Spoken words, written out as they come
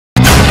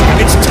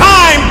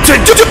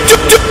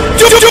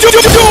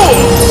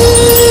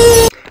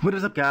What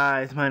is up,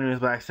 guys? My name is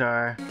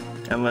Blackstar,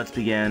 and let's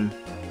begin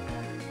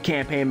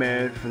campaign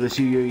mode for this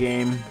Yu-Gi-Oh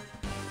game.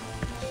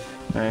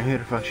 Alright, who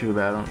the fuck should we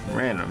battle?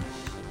 Random.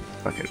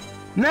 Fuck it.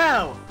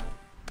 No!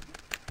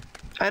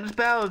 I just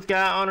battled this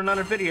guy on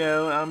another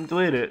video.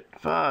 Delete it.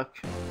 Fuck.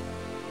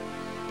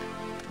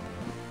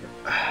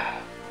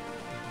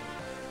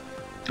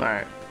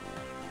 Alright.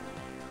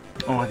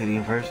 Oh, I could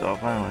go first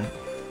off, finally.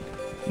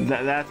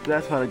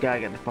 That's why the guy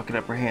got the fucking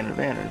upper hand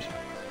advantage.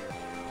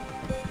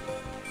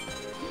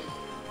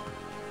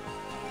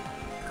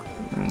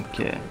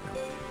 Okay.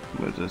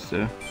 What does this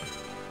do?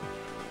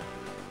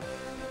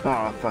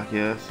 Oh, fuck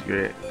yeah, that's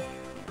great.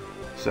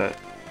 Set.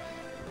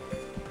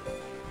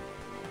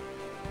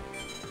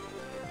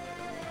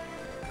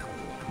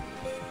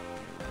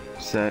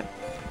 Set.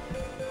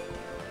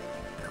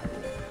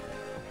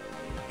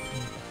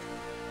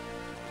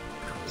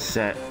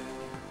 Set.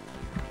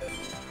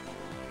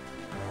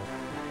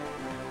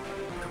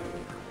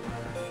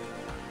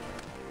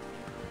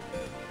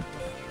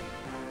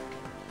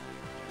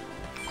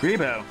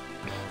 Grebo!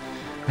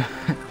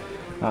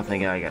 Oh,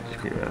 thank God I got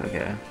this Grebo,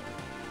 okay.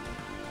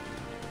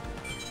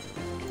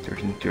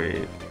 13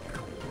 3.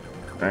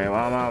 Alright, well,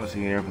 I'm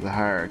obviously gonna go for the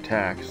higher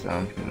attack, so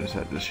I'm gonna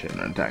set this shit in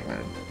attack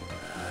mode.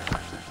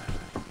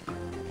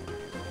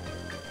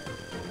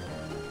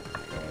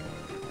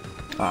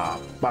 Aw,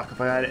 fuck,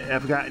 if I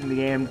got in the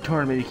game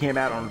tournament you came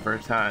out on the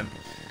first time.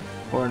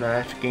 Or in the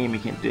extra game you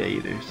can't do it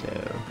either,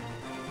 so.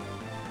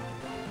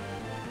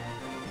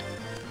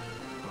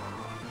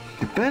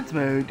 Defense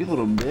mode, you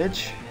little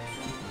bitch.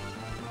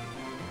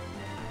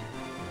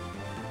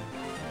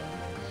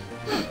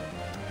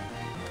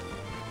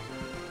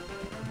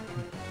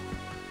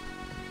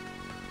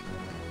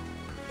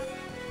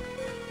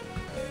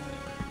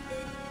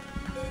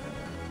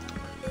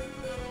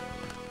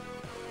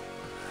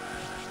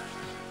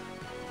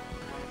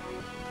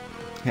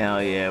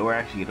 Hell yeah, we're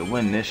actually gonna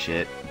win this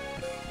shit.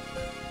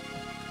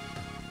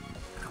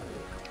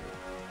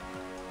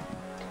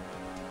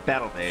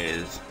 Battle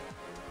phase.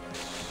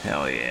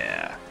 Hell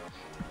yeah.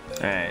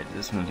 Alright,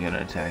 this one's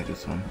gonna attack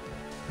this one.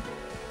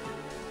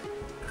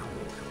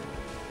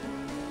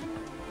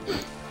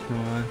 Come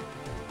on.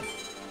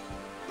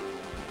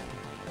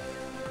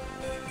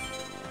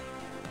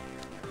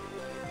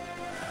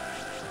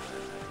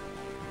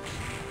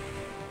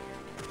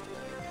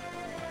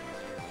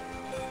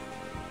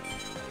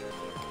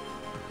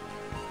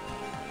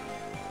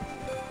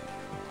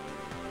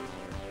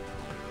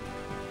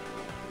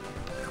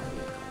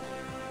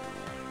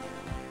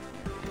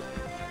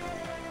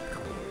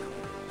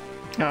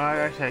 No,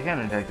 actually I can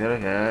attack that.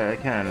 Okay, I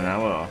can and I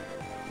will.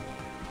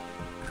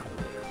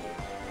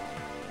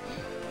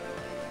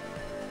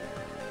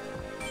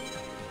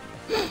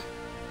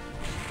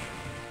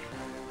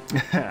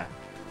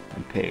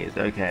 It pays,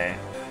 okay.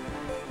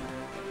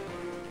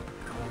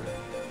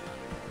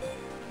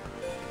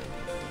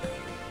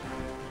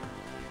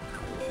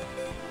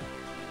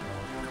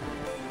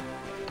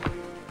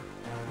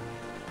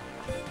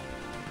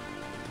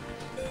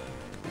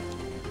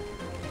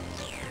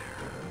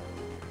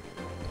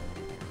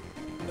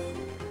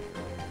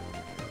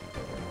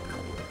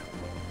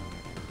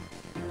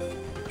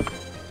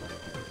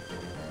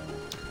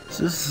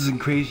 So this is some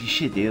crazy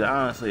shit, dude.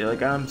 Honestly,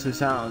 like, I'm so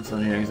silenced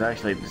on here because I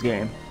actually like this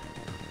game.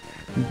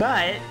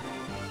 But,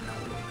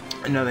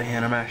 on the other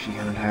hand, I'm actually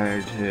kind of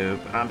tired too.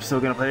 I'm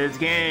still gonna play this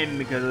game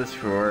because it's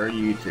for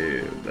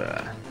YouTube.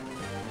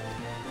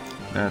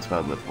 That's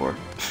what I live for.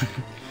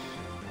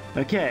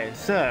 Okay,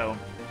 so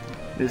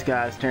this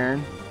guy's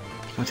turn.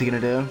 What's he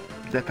gonna do?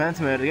 Defense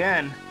mode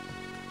again.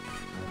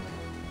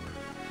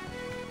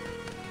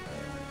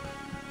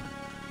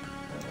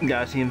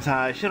 Guy seems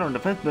high shit on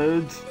defense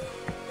modes.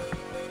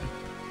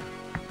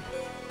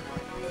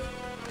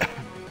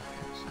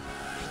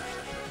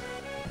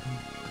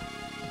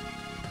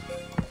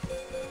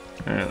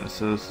 Alright,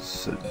 so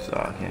this is, oh,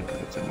 I can't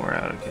put it somewhere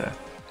out, okay.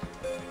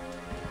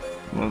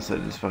 Let's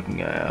set this fucking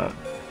guy out.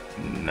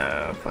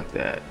 No, fuck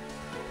that.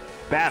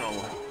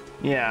 Battle!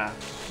 Yeah.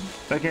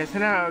 Okay, so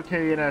now,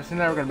 okay, you know, so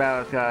now we're gonna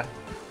battle this guy.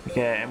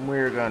 Okay, and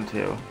we're going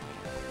to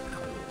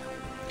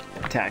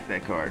attack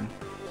that card.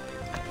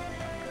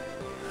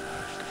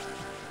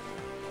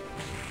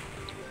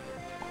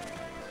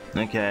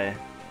 Okay.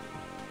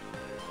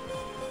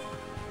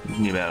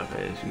 New battle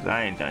phase. Because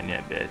I ain't done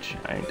yet, bitch.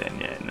 I ain't done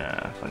yet.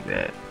 Nah, fuck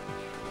that.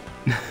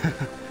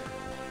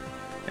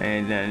 I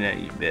ain't done yet,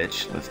 you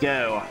bitch. Let's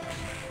go.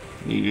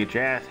 You get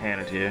your ass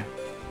handed to you.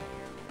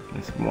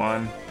 It's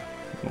one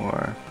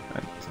more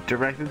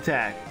direct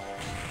attack.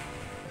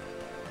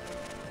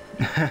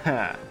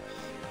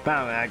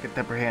 Finally, I get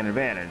the upper hand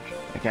advantage.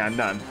 Okay, I'm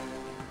done.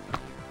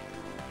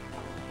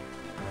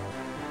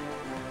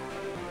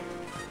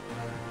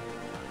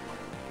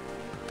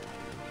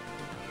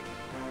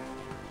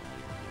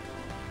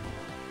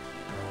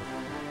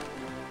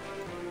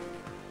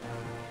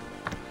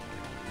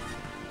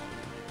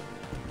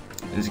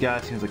 This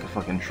guy seems like a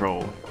fucking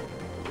troll.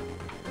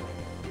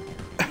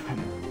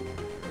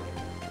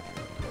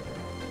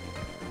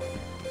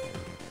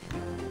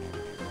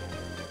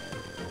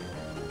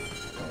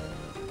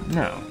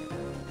 No.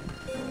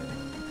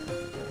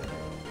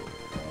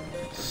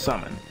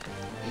 Summon.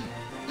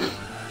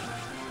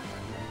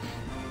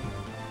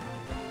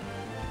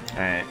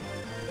 Alright.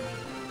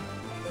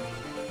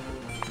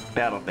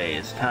 Battle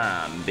phase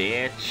time,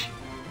 bitch.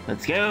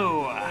 Let's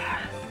go!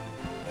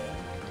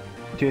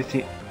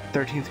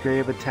 13th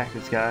grade, attack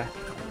this guy.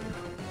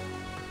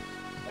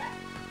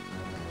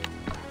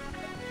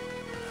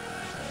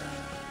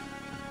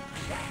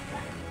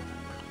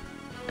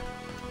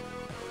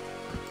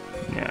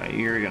 Yeah,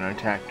 you're gonna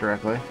attack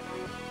directly.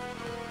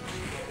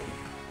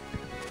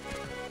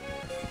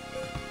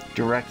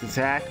 Direct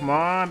attack, come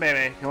on,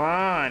 baby, come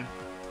on!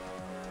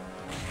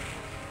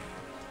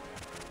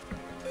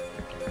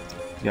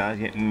 This guy's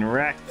getting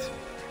wrecked.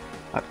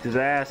 Up to his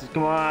ass,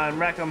 come on,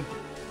 wreck him!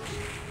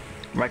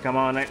 Wreck him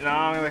all night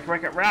long, like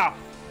wreck it, Ralph!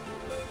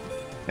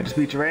 I just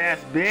beat your ass,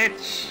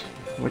 bitch!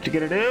 What you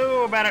gonna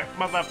do about it,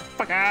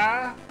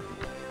 motherfucker?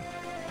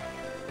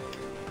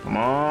 Come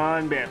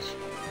on, bitch!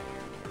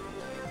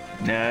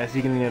 Nah, is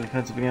he gonna get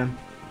defensive again?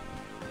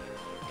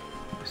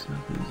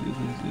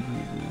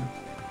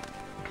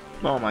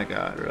 Oh my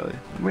god, really?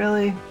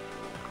 Really?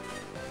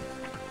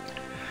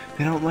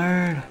 They don't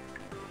learn.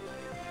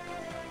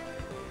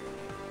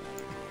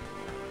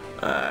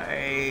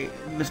 Alright,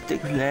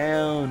 Mystic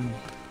Clown.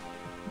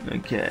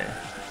 Okay.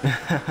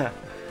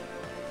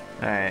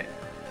 Alright.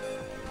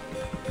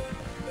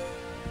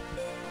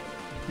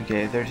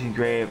 Okay, 13th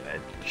grave.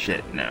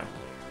 Shit, no.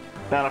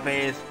 Battle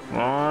phase. Come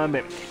on,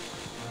 baby.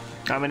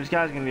 I mean, this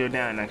guy's gonna go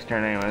down next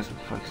turn anyways. What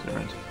the fuck's the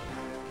difference?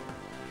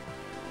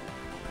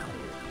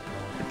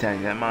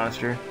 Attack that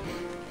monster.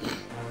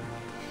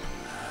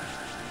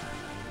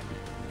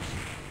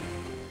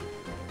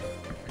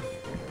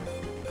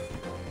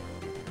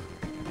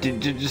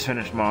 Just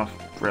finish him off,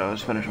 bro.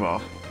 Just finish him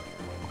off.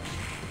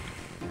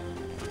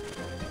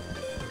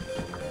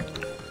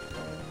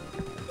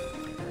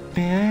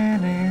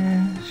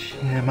 Finish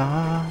him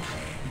off.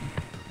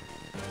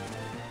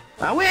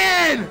 I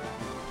win!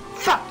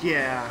 Fuck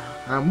yeah!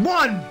 I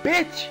won,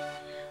 bitch!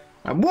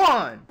 I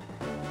won!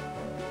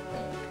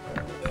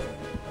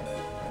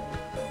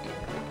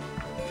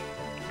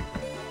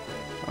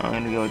 I'm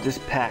gonna go with this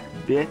pack,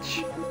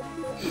 bitch.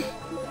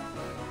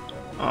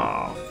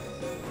 Oh,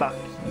 fuck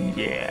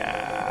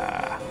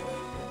yeah.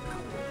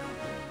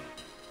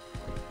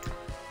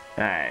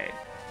 Alright.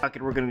 Fuck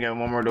it, we're gonna get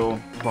one more duel.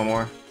 One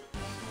more.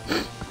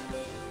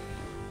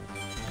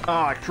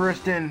 Oh,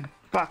 Tristan!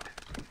 Fuck.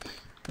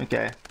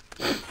 Okay.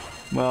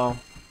 Well.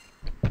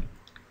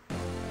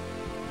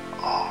 Oh,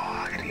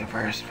 I gotta go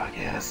first. Fuck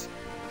yes.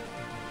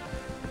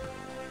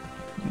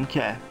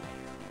 Okay.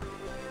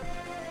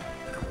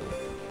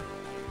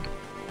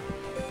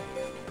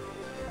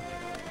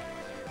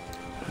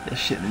 Put this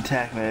shit in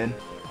attack mode.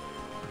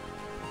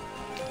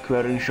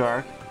 Corroding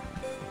Shark.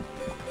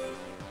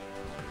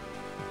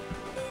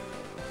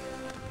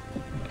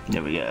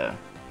 There we go.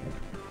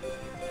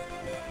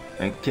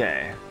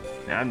 Okay.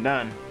 Now I'm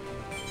done.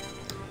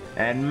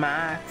 And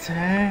my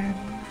turn.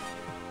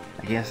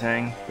 I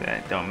guessing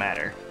that don't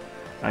matter.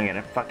 I'm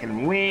gonna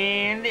fucking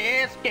win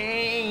this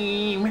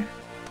game.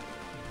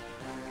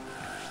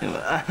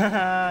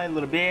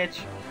 Little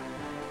bitch.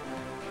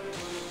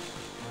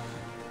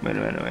 Wait a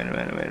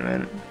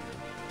minute.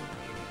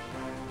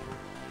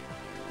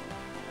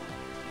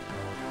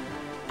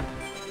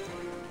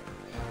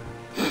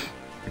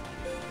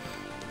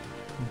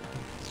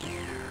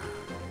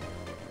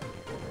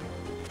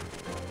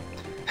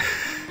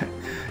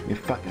 You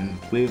fucking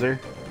loser.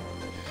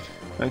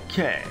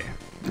 Okay.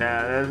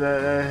 Now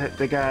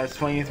the guy's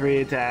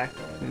 23 attack.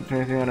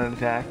 23 on an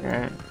attack,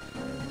 right?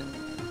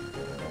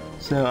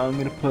 So I'm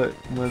gonna put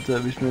what's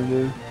up his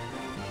move.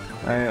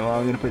 Alright, well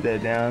I'm gonna put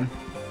that down.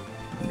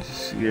 It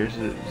just scares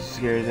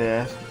his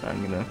ass.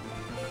 I'm gonna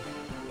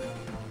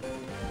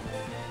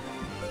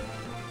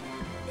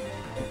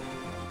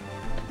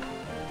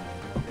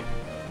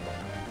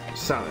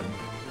summon.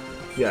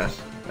 Yes.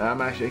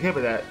 I'm actually okay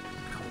with that.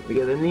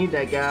 Because I need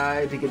that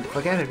guy to get the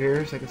fuck out of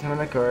here so I can summon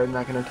that card and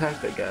I can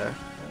attack that guy.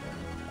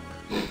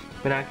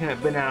 But I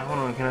can't, but now, hold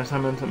on, can I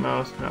summon something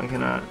else? No, I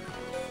cannot.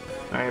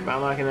 Alright, but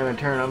I'm not gonna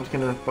turn, I'm just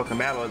gonna fucking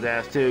battle his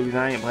ass too, because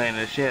I ain't playing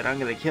this shit. I'm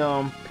gonna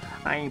kill him.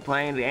 I ain't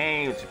playing the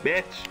games,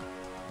 bitch.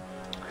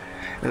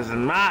 This is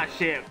my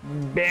shit,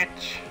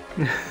 bitch.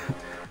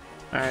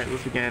 Alright,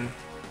 let's begin.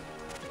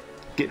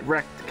 Get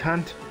wrecked,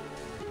 cunt.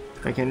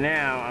 Okay,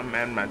 now I'm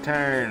at my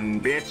turn,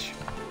 bitch.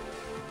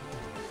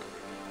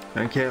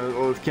 Okay,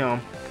 let's kill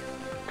him.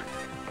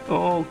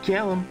 Oh,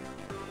 kill him.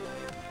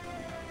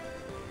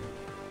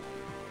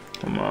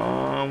 Come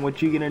on,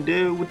 what you gonna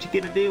do? What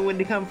you gonna do when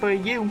they come for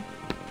you?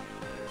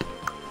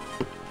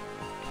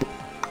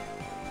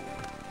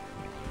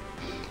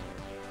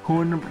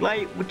 Horn of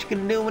light, what you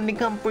gonna do when they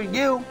come for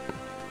you?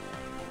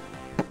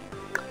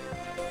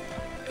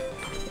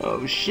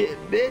 Oh shit,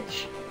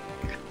 bitch.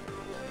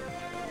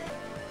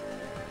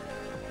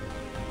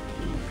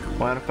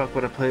 Why the fuck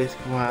would a place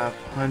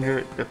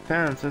 500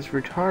 defense? That's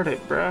retarded,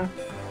 bruh.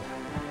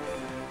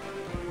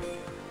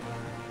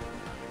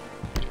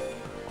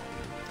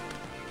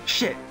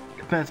 Shit,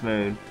 defense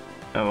mode.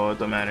 Oh well, it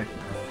don't matter.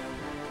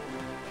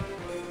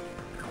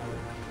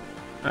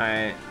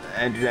 Alright,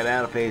 enter that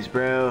battle phase,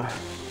 bro.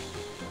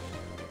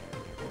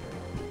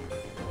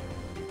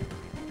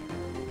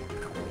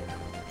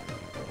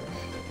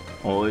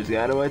 Always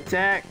gotta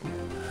attack.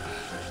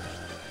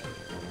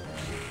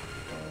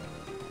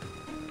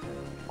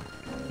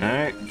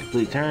 Alright,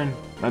 complete turn.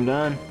 I'm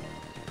done.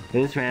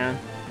 This round.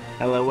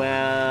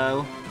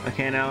 LOL.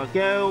 Okay, now let's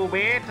go,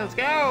 bitch. Let's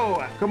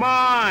go. Come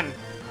on.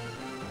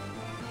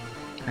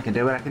 I can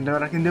do it. I can do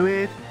it. I can do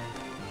it.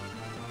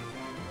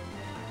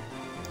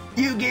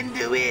 You can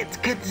do it.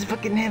 Cut this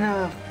fucking head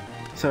off.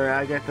 Sorry,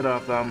 I got that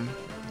off the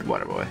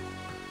water boy.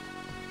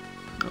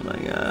 Oh my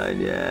god,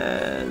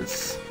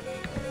 yes.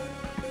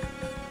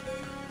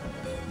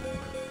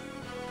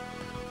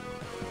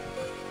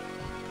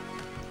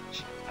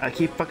 I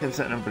keep fucking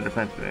setting up for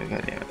defense, man.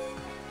 God damn it.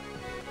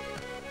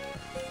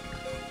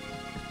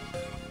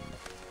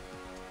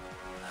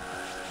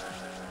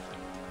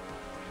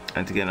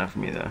 That's good enough for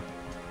me, though.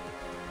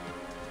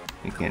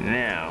 You can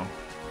now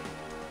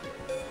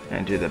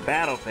enter the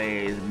battle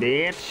phase,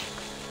 bitch.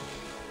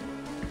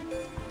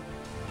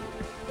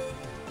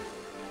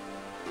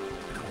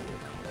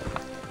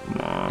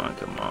 Come on,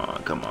 come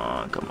on, come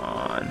on, come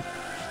on.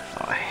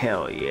 Oh,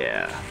 hell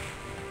yeah.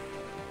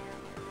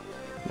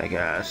 I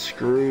got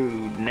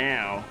screwed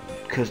now,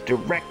 cause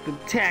direct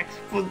attacks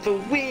for the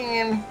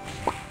win.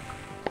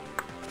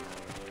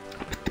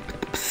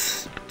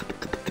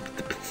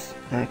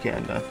 Okay,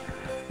 I'm done.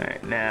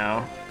 Alright,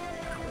 now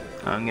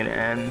I'm gonna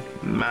end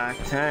my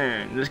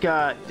turn. This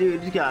guy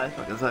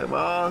fucking suck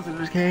balls in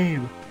this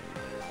game.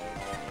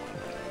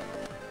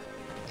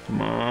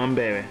 Come on,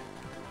 baby.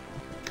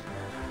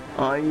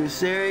 Are you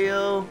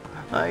cereal?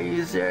 Are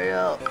you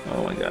cereal?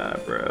 Oh my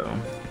god, bro.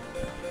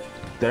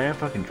 Did I even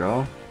fucking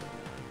draw?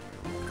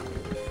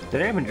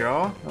 Did I even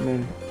draw? I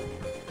mean,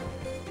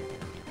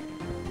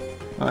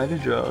 oh, I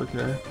did draw,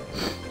 okay.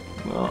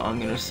 Well, I'm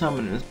gonna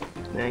summon this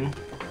thing.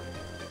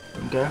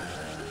 Okay.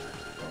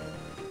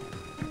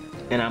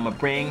 And I'm gonna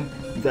bring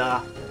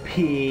the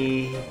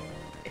P-A-I-N.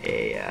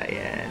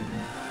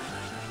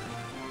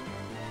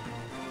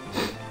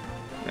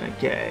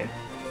 Okay.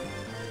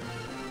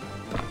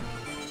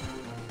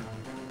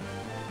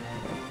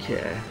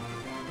 Okay.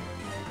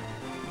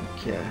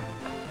 Okay.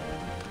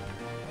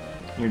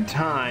 Your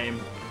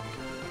time.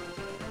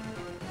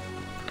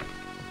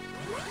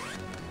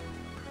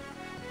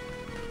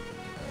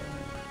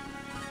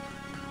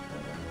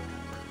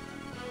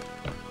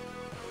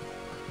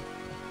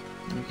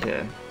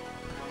 Okay.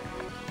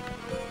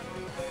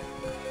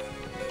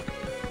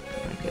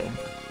 Okay.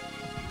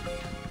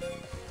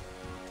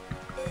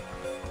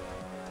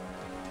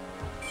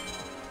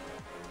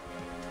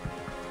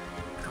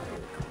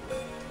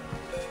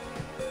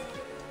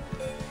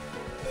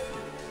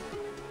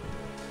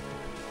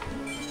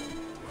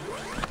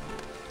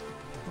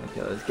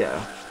 Okay, let's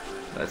go.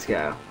 Let's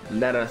go.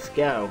 Let us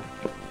go.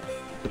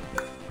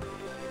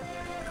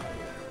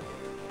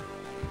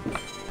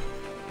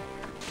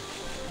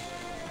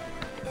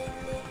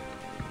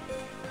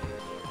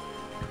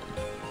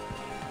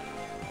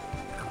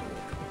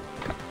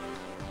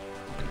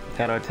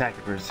 Gotta attack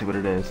it first to see what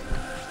it is.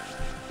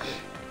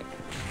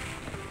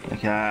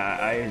 Okay,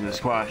 I usually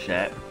squash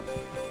that.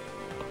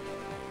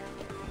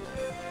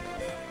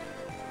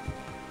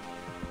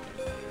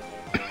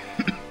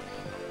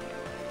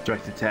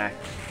 Direct attack.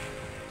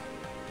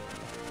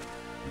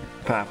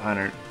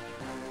 500.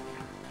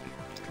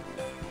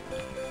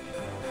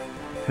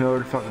 Whoever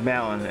the fuck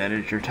Malin, and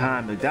it's your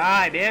time to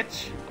die,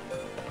 bitch!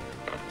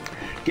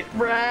 Get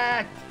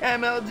wrecked!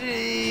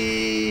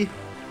 MLG!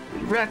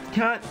 Get wrecked,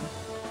 cunt!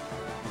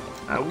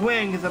 I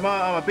win because I'm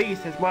a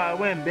beast, that's why I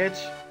win,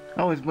 bitch.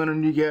 I always win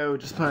on Yu-Gi-Oh!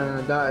 Just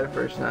planning to die the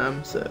first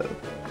time, so.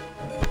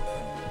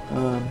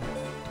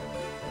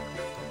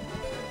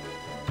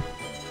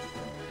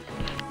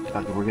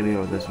 Fuck it, we're gonna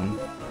go with this one.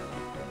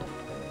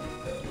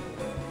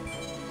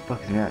 What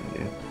the fuck is that,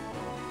 dude?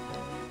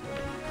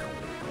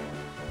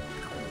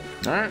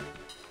 Alright.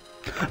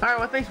 Alright,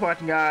 well, thanks for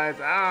watching, guys.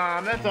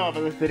 That's all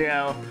for this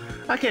video.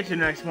 I'll catch you in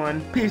the next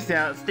one. Peace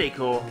out, stay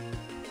cool.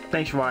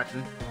 Thanks for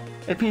watching.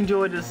 If you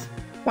enjoyed this,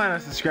 why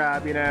not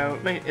subscribe, you know?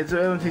 It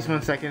only takes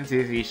 1 second, it's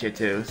easy shit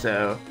too.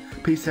 So,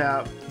 peace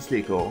out,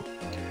 stay cool.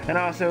 And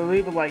also,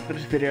 leave a like for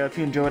this video if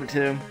you enjoyed it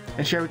too.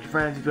 And share with your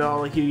friends if you all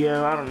like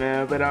Yu-Gi-Oh! I don't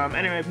know. But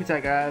anyway, peace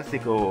out guys, stay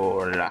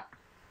cool.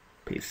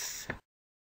 Peace.